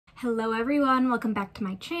Hello everyone, welcome back to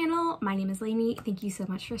my channel. My name is Lainey. Thank you so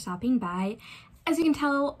much for stopping by. As you can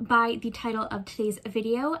tell by the title of today's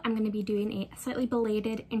video, I'm going to be doing a slightly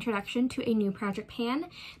belated introduction to a new project pan.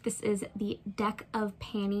 This is the Deck of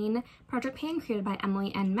Panning project pan created by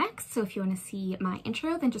Emily and Max. So if you want to see my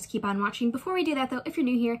intro, then just keep on watching. Before we do that though, if you're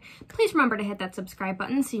new here, please remember to hit that subscribe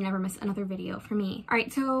button so you never miss another video from me.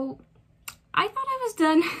 Alright, so I thought I was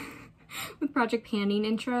done with project panning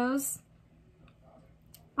intros.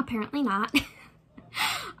 Apparently not.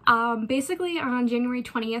 Basically on January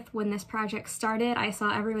 20th when this project started, I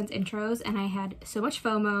saw everyone's intros and I had so much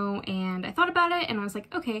FOMO and I thought about it and I was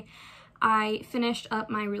like, okay, I finished up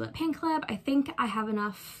my roulette pan club. I think I have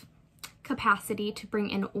enough capacity to bring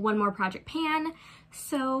in one more project pan.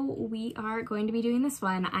 So we are going to be doing this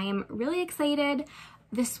one. I am really excited.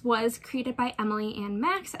 This was created by Emily and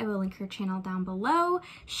Max. I will link her channel down below.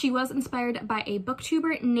 She was inspired by a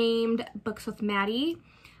booktuber named Books with Maddie.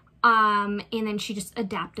 And then she just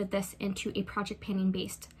adapted this into a project panning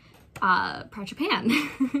based project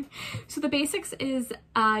pan. So the basics is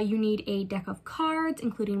you need a deck of cards,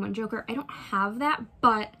 including one joker. I don't have that,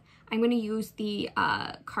 but I'm going to use the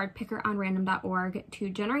card picker on random.org to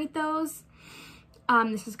generate those.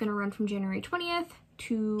 This is going to run from January 20th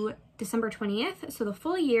to December 20th, so the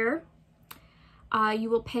full year.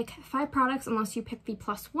 You will pick 5 products unless you pick the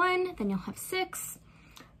 +1, then you'll have 6.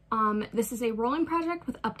 This is a rolling project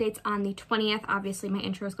with updates on the 20th. Obviously my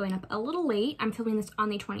intro is going up a little late. I'm filming this on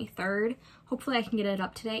the 23rd. Hopefully I can get it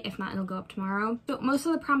up today. If not, it'll go up tomorrow. So most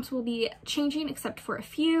of the prompts will be changing except for a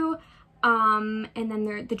few. And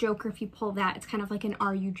then the joker, if you pull that, it's kind of like an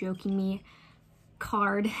 "Are you joking me?"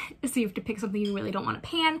 card. So you have to pick something you really don't want to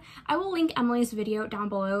pan. I will link Emily's video down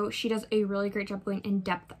below. She does a really great job going in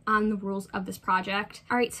depth on the rules of this project.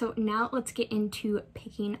 All right, so now let's get into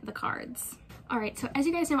picking the cards. All right, so as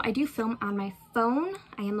you guys know, I do film on my phone.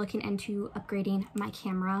 I am looking into upgrading my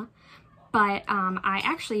camera, but I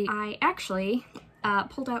actually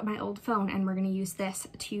pulled out my old phone and we're gonna use this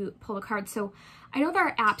to pull the cards. So I know there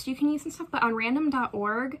are apps you can use and stuff, but on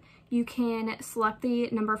random.org, you can select the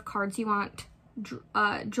number of cards you want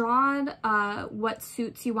drawn, what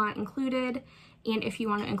suits you want included, and if you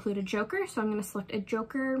want to include a joker. So I'm gonna select a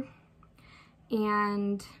joker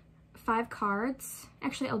and 5 cards.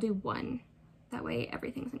 Actually, I'll do 1. That way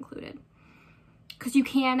everything's included. Because you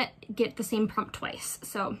can get the same prompt twice.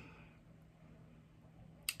 So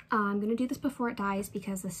I'm going to do this before it dies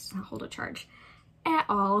because this does not hold a charge at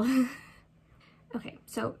all. Okay,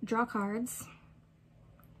 so draw cards.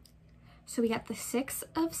 So we got the 6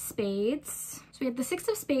 of spades. So we have the 6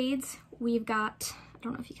 of spades. We've got, I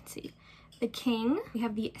don't know if you can see, the king. We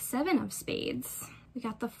have the 7 of spades. We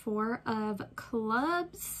got the 4 of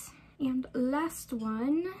clubs. And last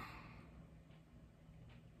one,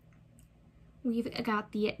 we've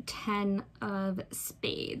got the 10 of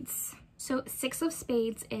spades. So 6 of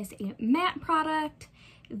spades is a matte product.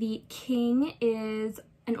 The king is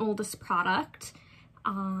an oldest product.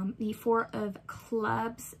 The 4 of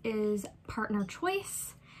clubs is partner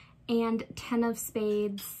choice. And 10 of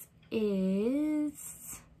spades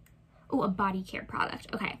is, oh, a body care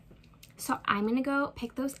product. Okay, so I'm gonna go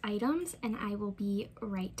pick those items and I will be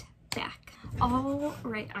right back. All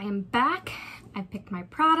right, I am back. I picked my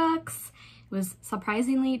products. It was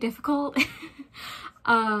surprisingly difficult.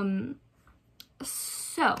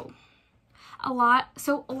 So a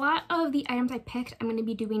lot of the items I picked, I'm going to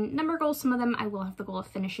be doing number goals. Some of them I will have the goal of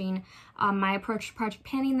finishing. My approach to project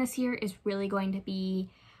panning this year is really going to be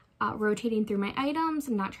rotating through my items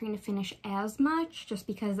and not trying to finish as much, just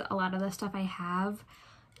because a lot of the stuff I have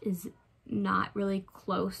is not really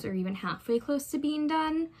close or even halfway close to being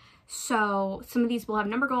done. So some of these will have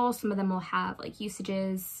number goals, some of them will have like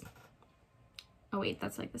usages. Oh wait,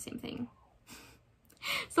 that's like the same thing.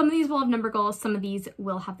 Some of these will have number goals, some of these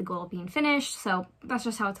will have the goal of being finished, so that's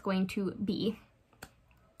just how it's going to be.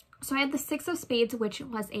 So I had the 6 of spades, which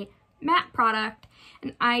was a matte product,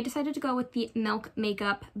 and I decided to go with the Milk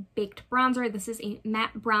Makeup Baked Bronzer. This is a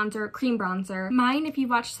matte bronzer, cream bronzer. Mine, if you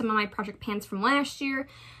watched some of my project pans from last year,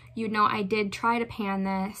 you know I did try to pan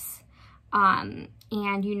this, and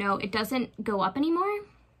you know it doesn't go up anymore.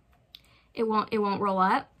 It won't roll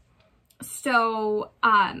up. So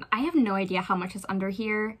I have no idea how much is under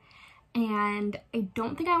here, and I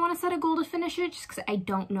don't think I want to set a goal to finish it just because I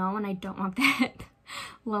don't know and I don't want that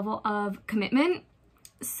level of commitment.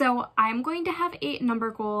 So I'm going to have a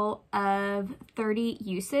number goal of 30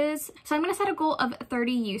 uses. So I'm going to set a goal of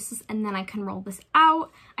 30 uses and then I can roll this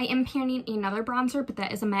out. I am panning another bronzer, but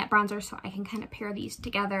that is a matte bronzer, so I can kind of pair these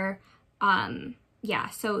together. Yeah,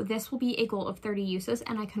 so this will be a goal of 30 uses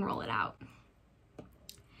and I can roll it out.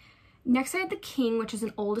 Next I had the King, which is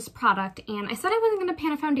an oldest product, and I said I wasn't going to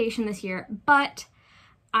pan a foundation this year, but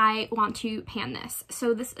I want to pan this.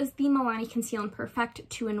 So this is the Milani Conceal and Perfect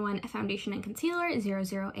 2-in-1 Foundation and Concealer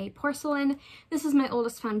 00A Porcelain. This is my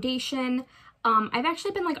oldest foundation. I've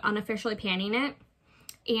actually been like unofficially panning it,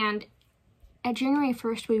 and at January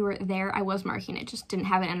 1st we were there, I was marking it, just didn't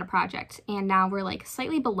have it in a project, and now we're like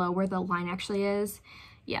slightly below where the line actually is.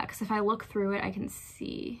 Yeah, because if I look through it I can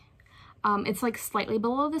see it's like slightly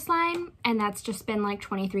below this line, and that's just been like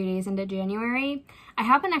 23 days into January. I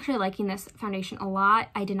have been actually liking this foundation a lot.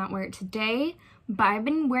 I did not wear it today, but I've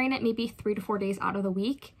been wearing it maybe 3 to 4 days out of the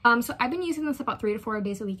week. So I've been using this about 3 to 4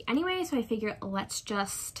 days a week anyway, so I figured let's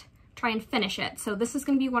just try and finish it. So this is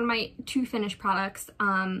going to be one of my 2 finished products.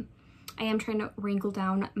 I am trying to wrangle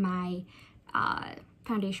down my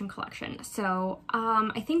foundation collection. So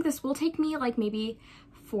I think this will take me like maybe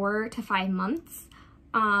 4 to 5 months.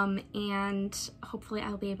 And hopefully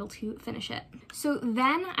I'll be able to finish it. So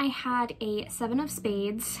then I had a 7 of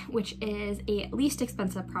Spades, which is a least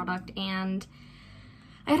expensive product, and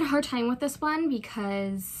I had a hard time with this one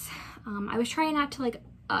because I was trying not to like,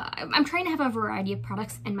 I'm trying to have a variety of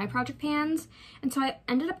products in my project pans, and so I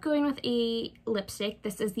ended up going with a lipstick.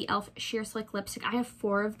 This is the e.l.f. Sheer Slick lipstick. I have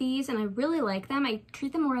 4 of these and I really like them. I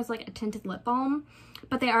treat them more as like a tinted lip balm,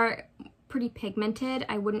 but they are pretty pigmented.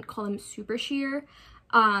 I wouldn't call them super sheer.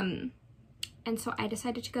 And so I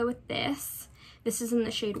decided to go with this. This is in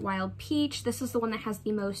the shade Wild Peach. This is the one that has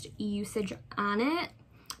the most usage on it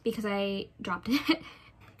because I dropped it.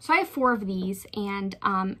 So I have 4 of these, and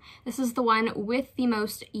this is the one with the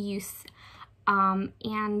most use.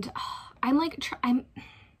 And I'm like,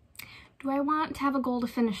 do I want to have a goal to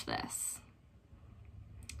finish this?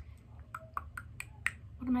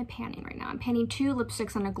 What am I panning right now? I'm panning 2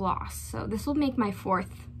 lipsticks and a gloss. So this will make my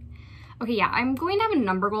 4th. Okay, yeah, I'm going to have a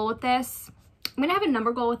number goal with this. I'm going to have a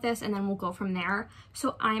number goal with this, and then we'll go from there.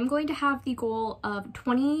 So I'm going to have the goal of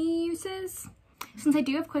 20 uses. Since I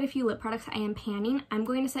do have quite a few lip products I am panning, I'm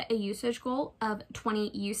going to set a usage goal of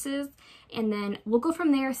 20 uses, and then we'll go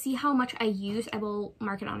from there, see how much I use. I will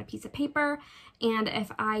mark it on a piece of paper, and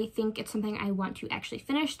if I think it's something I want to actually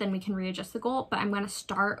finish, then we can readjust the goal, but I'm going to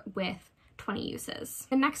start with 20 uses.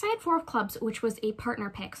 And next I had 4 of Clubs, which was a partner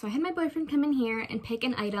pick. So I had my boyfriend come in here and pick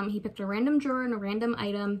an item. He picked a random drawer and a random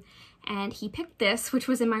item, and he picked this, which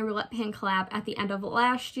was in my Roulette Pan collab at the end of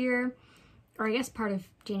last year, or I guess part of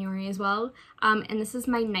January as well. And this is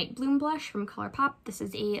my Night Bloom blush from ColourPop. This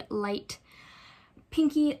is a light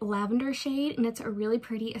pinky lavender shade, and it's really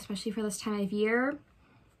pretty, especially for this time of year.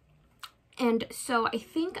 And so I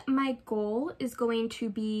think my goal is going to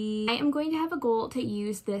be, I am going to have a goal to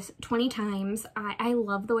use this 20 times. I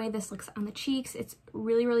love the way this looks on the cheeks. It's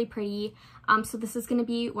really, really pretty. So this is going to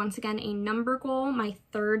be, once again, a number goal, my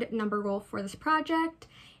 3rd number goal for this project.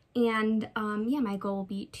 And yeah, my goal will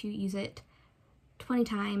be to use it 20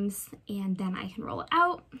 times, and then I can roll it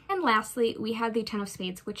out. And lastly, we had the 10 of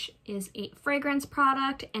Spades, which is a fragrance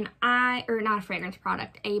product, and not a fragrance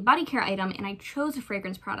product, a body care item, and I chose a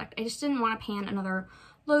fragrance product. I just didn't want to pan another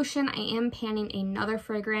lotion. I am panning another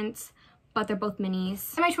fragrance, but they're both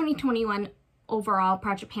minis. In my 2021 overall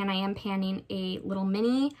project pan, I am panning a little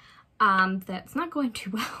mini that's not going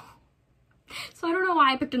too well. So I don't know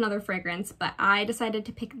why I picked another fragrance, but I decided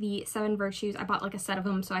to pick the 7 Virtues. I bought like a set of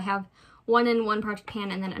them, so I have one in one project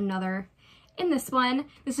pan and then another in this one.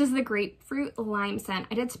 This is the grapefruit lime scent.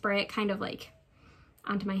 I did spray it kind of like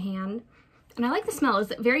onto my hand, and I like the smell.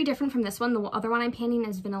 It's very different from this one. The other one I'm panning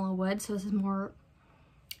is Vanilla Wood, so this is more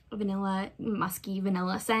vanilla, musky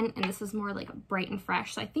vanilla scent, and this is more like bright and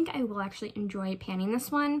fresh. So I think I will actually enjoy panning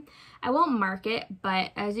this one. I won't mark it,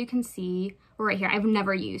 but as you can see right here, I've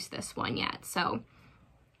never used this one yet, so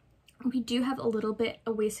we do have a little bit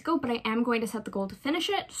of ways to go, but I am going to set the goal to finish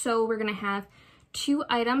it. So we're going to have 2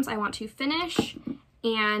 items I want to finish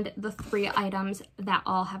and the 3 items that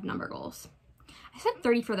all have number goals. I said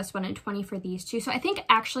 30 for this one and 20 for these 2. So I think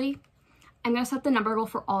actually I'm going to set the number goal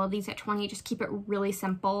for all of these at 20. Just keep it really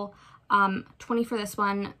simple. 20 for this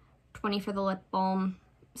one, 20 for the lip balm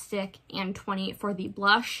stick, and 20 for the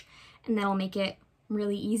blush. And that'll make it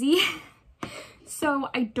really easy. So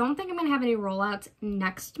I don't think I'm going to have any rollouts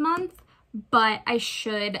next month, but I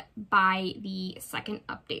should by the 2nd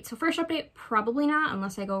update. So first update, probably not,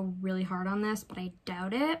 unless I go really hard on this, but I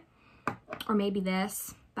doubt it. Or maybe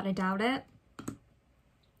this, but I doubt it.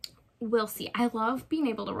 We'll see. I love being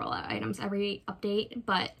able to roll out items every update,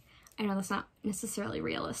 but I know that's not necessarily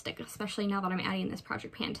realistic, especially now that I'm adding this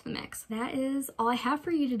project pan to the mix. That is all I have for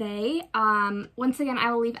you today. Once again,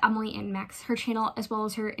 I will leave Emily and Max, her channel, as well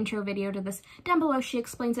as her intro video to this down below. She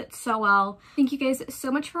explains it so well. Thank you guys so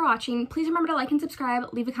much for watching. Please remember to like and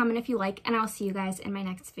subscribe, leave a comment if you like, and I'll see you guys in my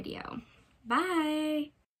next video.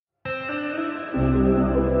 Bye!